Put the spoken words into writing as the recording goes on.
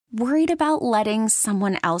Worried about letting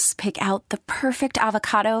someone else pick out the perfect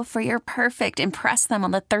avocado for your perfect impress them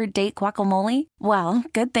on the third date guacamole? Well,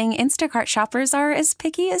 good thing Instacart shoppers are as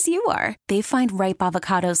picky as you are. They find ripe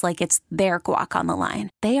avocados like it's their guac on the line.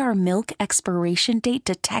 They are milk expiration date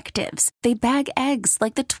detectives. They bag eggs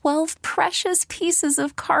like the 12 precious pieces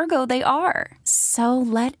of cargo they are. So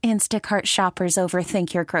let Instacart shoppers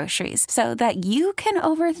overthink your groceries so that you can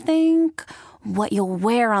overthink what you'll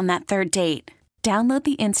wear on that third date. Download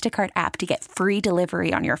the Instacart app to get free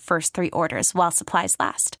delivery on your first 3 orders while supplies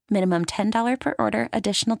last. Minimum $10 per order.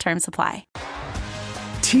 Additional terms apply.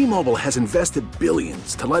 T-Mobile has invested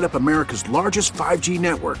billions to light up America's largest 5G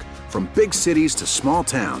network, from big cities to small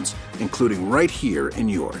towns, including right here in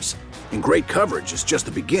yours. And great coverage is just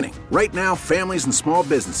the beginning. Right now, families and small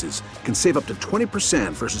businesses can save up to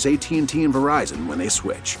 20% versus AT&T and Verizon when they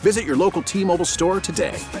switch. Visit your local T-Mobile store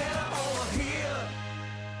today.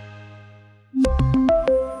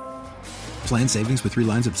 Plan savings with 3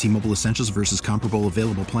 lines of T-Mobile Essentials versus comparable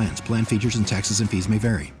available plans. Plan features and taxes and fees may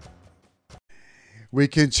vary. We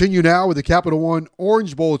continue now with the Capital One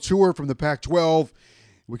Orange Bowl tour from the Pac-12.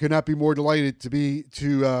 We could not be more delighted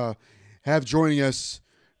to have joining us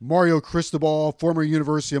Mario Cristobal, former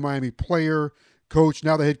University of Miami player, coach,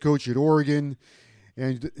 now the head coach at Oregon,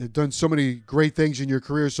 and done so many great things in your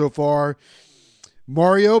career so far.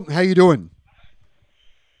 Mario, how you doing?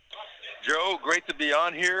 Joe, great to be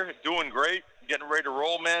on here. Doing great. Getting ready to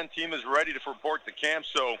roll, man. Team is ready to report to camp,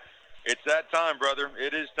 so it's that time, brother.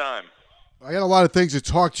 It is time. I got a lot of things to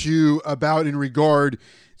talk to you about in regard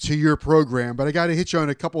to your program, but I got to hit you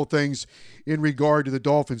on a couple of things in regard to the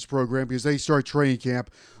Dolphins program because they start training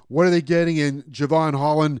camp. What are they getting in Javon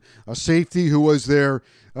Holland, a safety who was their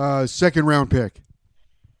second-round pick?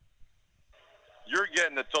 You're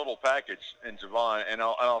getting the total package in Javon, and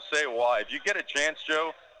I'll say why. If you get a chance,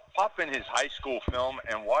 Joe, pop in his high school film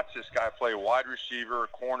and watch this guy play wide receiver,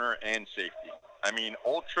 corner, and safety. I mean,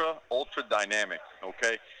 ultra dynamic,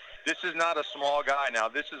 okay? This is not a small guy now.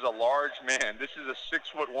 This is a large man. This is a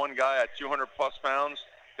 6'1" guy at 200-plus pounds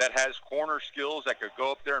that has corner skills, that could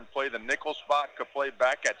go up there and play the nickel spot, could play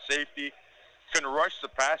back at safety, can rush the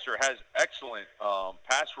passer, has excellent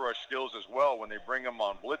pass rush skills as well when they bring him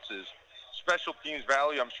on blitzes. Special teams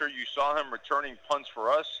value, I'm sure you saw him returning punts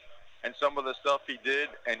for us and some of the stuff he did,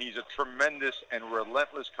 and he's a tremendous and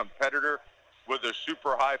relentless competitor with a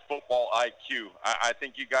super high football IQ. I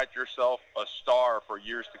think you got yourself a star for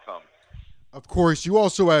years to come. Of course, you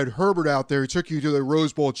also had Herbert out there who took you to the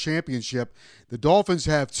Rose Bowl championship. The Dolphins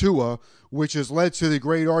have Tua, which has led to the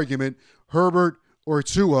great argument, Herbert or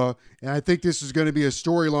Tua, and I think this is going to be a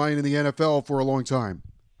storyline in the NFL for a long time.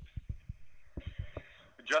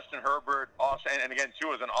 Justin Herbert, awesome, and again,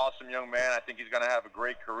 Tua is an awesome young man. I think he's going to have a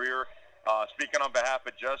great career. Speaking on behalf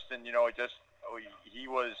of Justin, you know,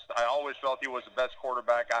 I always felt he was the best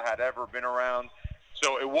quarterback I had ever been around.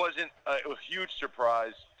 So it wasn't a huge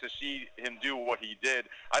surprise to see him do what he did.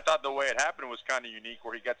 I thought the way it happened was kind of unique,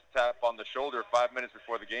 where he gets a tap on the shoulder 5 minutes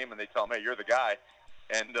before the game, and they tell him, hey, you're the guy.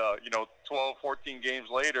 And, 12, 14 games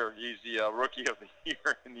later, he's the rookie of the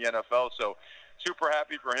year in the NFL. So super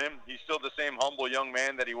happy for him. He's still the same humble young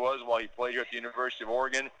man that he was while he played here at the University of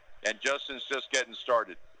Oregon, and Justin's just getting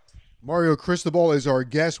started. Mario Cristobal is our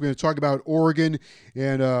guest. We're going to talk about Oregon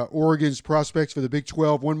and Oregon's prospects for the Big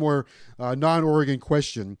 12. One more non-Oregon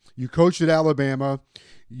question. You coached at Alabama.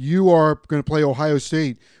 You are going to play Ohio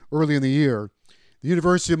State early in the year. The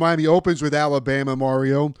University of Miami opens with Alabama,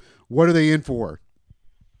 Mario. What are they in for?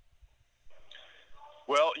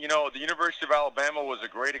 Well, the University of Alabama was a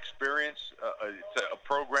great experience. It's a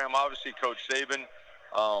program, obviously, Coach Saban.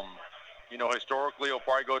 Historically, he'll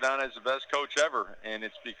probably go down as the best coach ever, and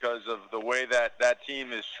it's because of the way that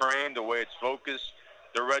team is trained, the way it's focused,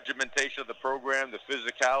 the regimentation of the program, the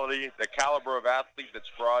physicality, the caliber of athlete that's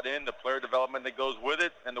brought in, the player development that goes with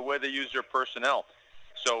it, and the way they use their personnel.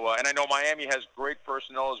 So, and I know Miami has great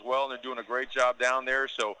personnel as well, and they're doing a great job down there.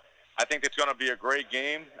 So I think it's going to be a great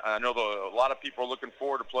game. I know a lot of people are looking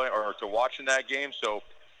forward to watching that game. So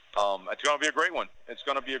it's going to be a great one. It's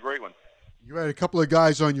going to be a great one. You had a couple of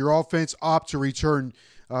guys on your offense opt to return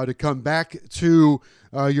to come back to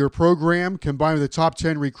your program, combined with the top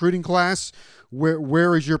 10 recruiting class.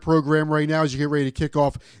 Where is your program right now as you get ready to kick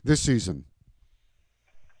off this season?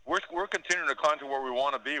 We're continuing to climb to where we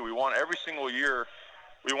want to be. We want every single year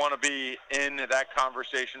we want to be in that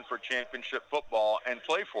conversation for championship football and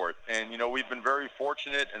play for it. And, we've been very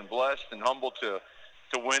fortunate and blessed and humbled to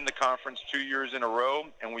win the conference 2 years in a row,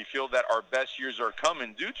 and we feel that our best years are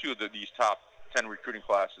coming due to these top 10 recruiting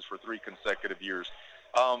classes for 3 consecutive years.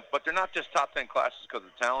 But they're not just top 10 classes because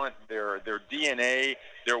of talent. Their DNA,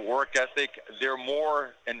 their work ethic, they're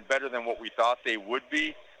more and better than what we thought they would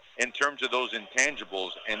be in terms of those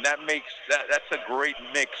intangibles. And that's a great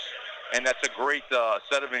mix, and that's a great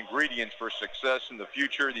set of ingredients for success in the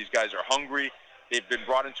future. These guys are hungry. They've been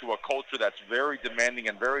brought into a culture that's very demanding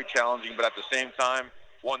and very challenging, but at the same time,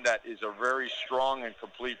 one that is a very strong and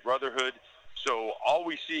complete brotherhood. So all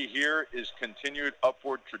we see here is continued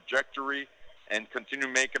upward trajectory and continue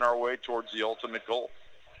making our way towards the ultimate goal.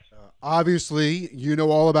 Obviously, you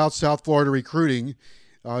know all about South Florida recruiting.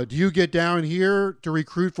 Do you get down here to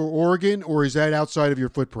recruit for Oregon, or is that outside of your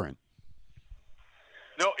footprint?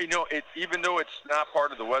 No, even though it's not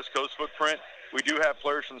part of the West Coast footprint, we do have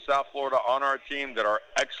players from South Florida on our team that are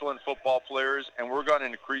excellent football players, and we're going to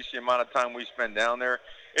increase the amount of time we spend down there.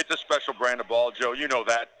 It's a special brand of ball, Joe. You know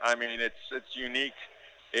that. I mean, it's unique.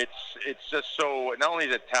 It's just so, not only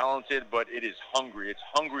is it talented, but it is hungry. It's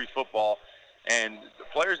hungry football. And the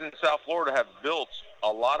players in South Florida have built a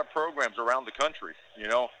lot of programs around the country,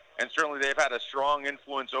 and certainly they've had a strong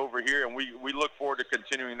influence over here, and we look forward to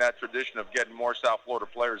continuing that tradition of getting more South Florida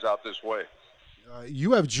players out this way.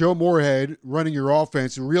 You have Joe Moorhead running your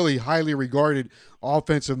offense, a really highly regarded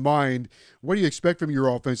offensive mind. What do you expect from your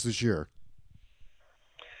offense this year?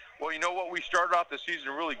 Well, you know what? We started off the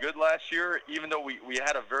season really good last year, even though we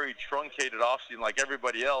had a very truncated offseason like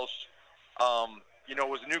everybody else. It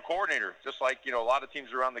was a new coordinator, just like, a lot of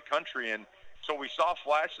teams around the country. And so we saw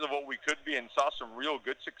flashes of what we could be and saw some real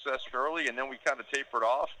good success early, and then we kind of tapered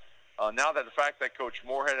off. Now that the fact that Coach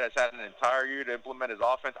Moorhead has had an entire year to implement his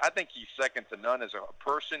offense, I think he's second to none as a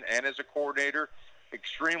person and as a coordinator.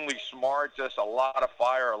 Extremely smart, just a lot of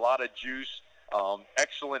fire, a lot of juice,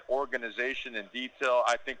 excellent organization and detail.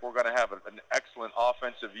 I think we're going to have an excellent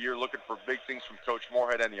offensive year, looking for big things from Coach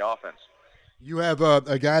Moorhead and the offense. You have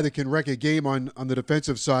a guy that can wreck a game on the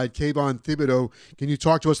defensive side, Kayvon Thibodeau. Can you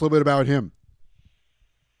talk to us a little bit about him?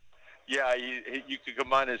 Yeah, you could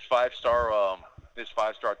combine his five-star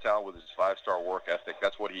talent with his five-star work ethic.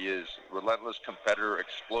 That's what he is. Relentless competitor,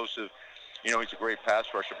 explosive. He's a great pass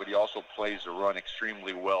rusher, but he also plays the run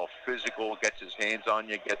extremely well. Physical, gets his hands on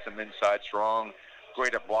you, gets him inside strong.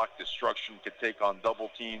 Great at block destruction, could take on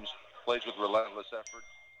double teams, plays with relentless effort.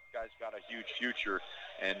 Guy's got a huge future,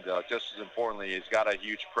 and just as importantly, he's got a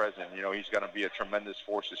huge present. He's going to be a tremendous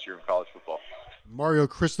force this year in college football. Mario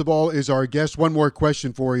Cristobal is our guest. One more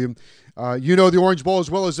question for you. You know the Orange Bowl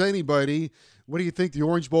as well as anybody. What do you think the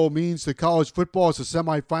Orange Bowl means to college football? It's a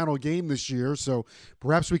semifinal game this year, so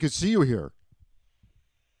perhaps we could see you here.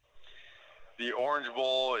 The Orange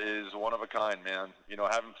Bowl is one of a kind, man.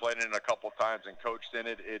 Having played in it a couple times and coached in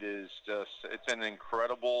it, it's an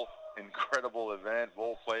incredible event,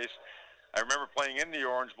 bowl place. I remember playing in the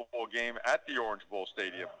Orange Bowl game at the Orange Bowl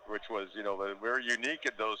Stadium, which was, very unique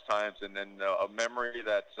at those times, and then a memory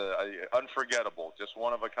that's unforgettable, just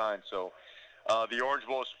one of a kind. So the Orange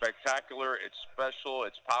Bowl is spectacular, it's special,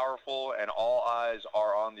 it's powerful, and all eyes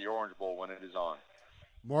are on the Orange Bowl when it is on.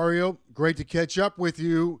 Mario, great to catch up with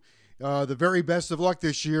you. The very best of luck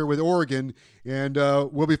this year with Oregon, and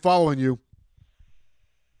we'll be following you.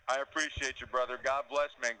 I appreciate you, brother. God bless,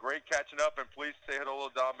 man. Great catching up, and please say hello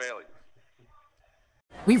to Don Bailey.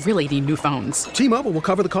 We really need new phones. T-Mobile will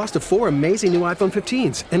cover the cost of 4 amazing new iPhone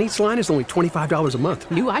 15s, and each line is only $25 a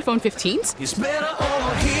month. New iPhone 15s? It's better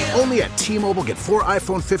over here. Only at T-Mobile, get 4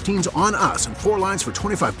 iPhone 15s on us and 4 lines for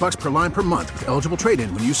 $25 per line per month with eligible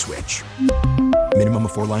trade-in when you switch. Minimum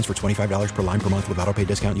of 4 lines for $25 per line per month with autopay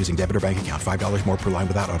discount using debit or bank account. $5 more per line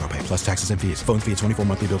without autopay, plus taxes and fees. Phone fee at 24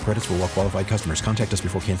 monthly bill credits for well-qualified customers. Contact us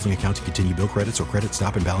before canceling account to continue bill credits or credit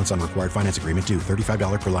stop and balance on required finance agreement due.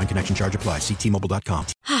 $35 per line connection charge applies. See T-Mobile.com.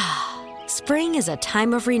 Spring is a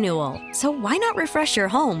time of renewal, so why not refresh your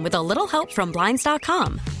home with a little help from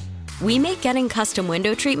Blinds.com? We make getting custom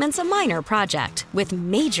window treatments a minor project with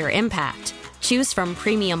major impact. Choose from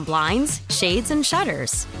premium blinds, shades, and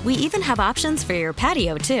shutters. We even have options for your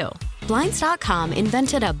patio, too. Blinds.com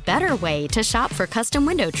invented a better way to shop for custom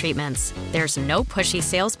window treatments. There's no pushy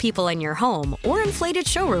salespeople in your home or inflated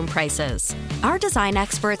showroom prices. Our design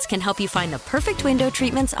experts can help you find the perfect window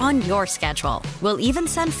treatments on your schedule. We'll even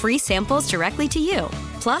send free samples directly to you.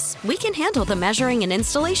 Plus, we can handle the measuring and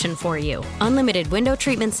installation for you. Unlimited window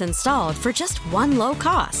treatments installed for just one low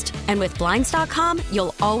cost. And with Blinds.com,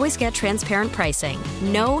 you'll always get transparent pricing.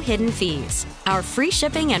 No hidden fees. Our free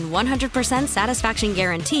shipping and 100% satisfaction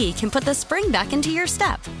guarantee can put the spring back into your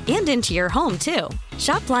step and into your home, too.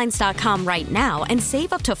 Shop Blinds.com right now and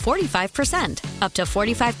save up to 45%. Up to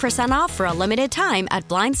 45% off for a limited time at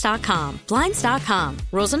Blinds.com. Blinds.com.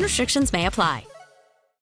 Rules and restrictions may apply.